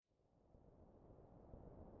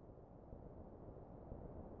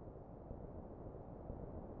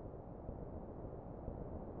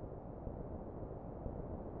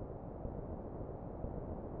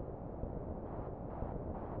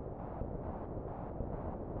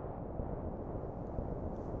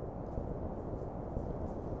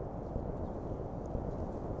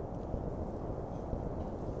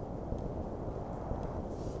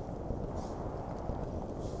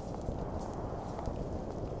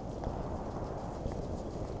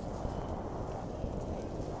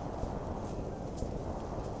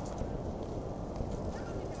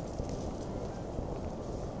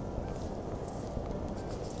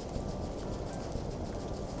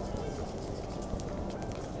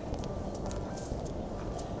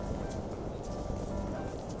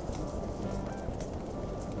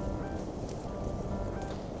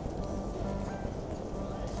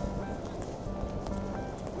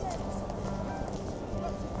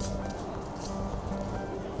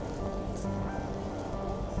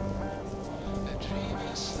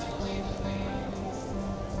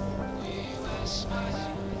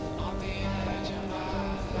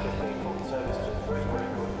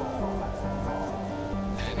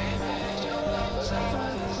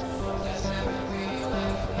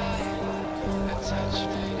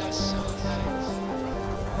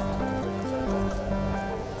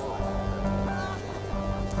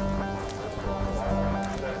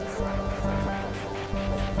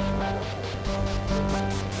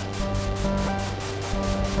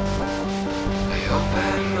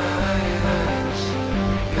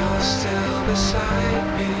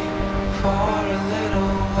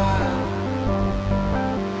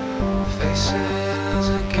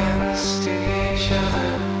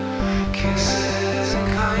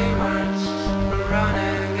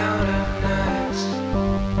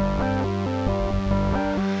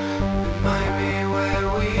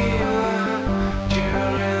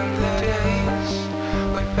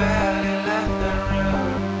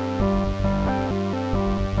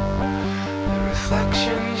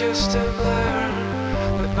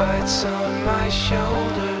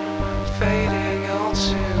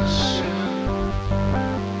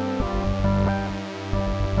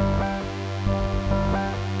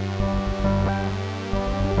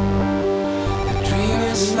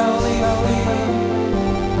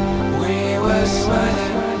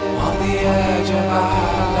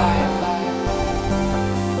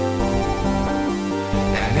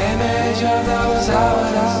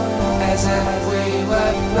if we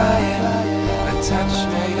were flying. A touch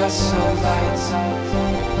made us so light.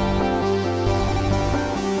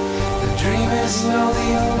 The dream is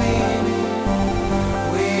slowly fleeing.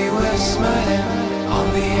 We were smiling on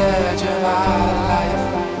the edge of our life.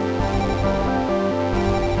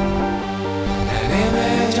 An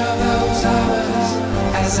image of those hours,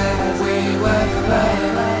 as if we were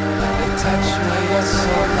flying. A touch made us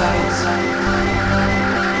so light.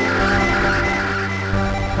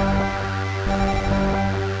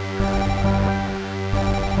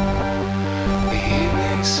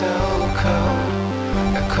 So cold,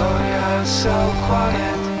 the courtyard so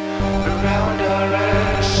quiet around our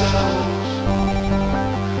inner souls.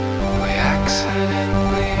 We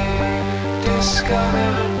accidentally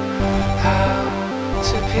discovered how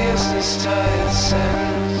to pierce this tired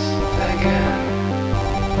sense again.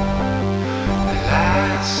 The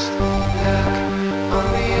last look on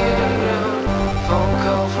the inner room, phone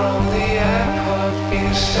call from the airport,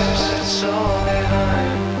 few steps it's all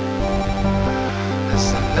behind. As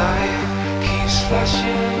the light keeps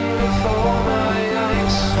flashing before my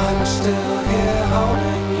eyes, I'm still here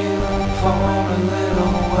holding you for a little.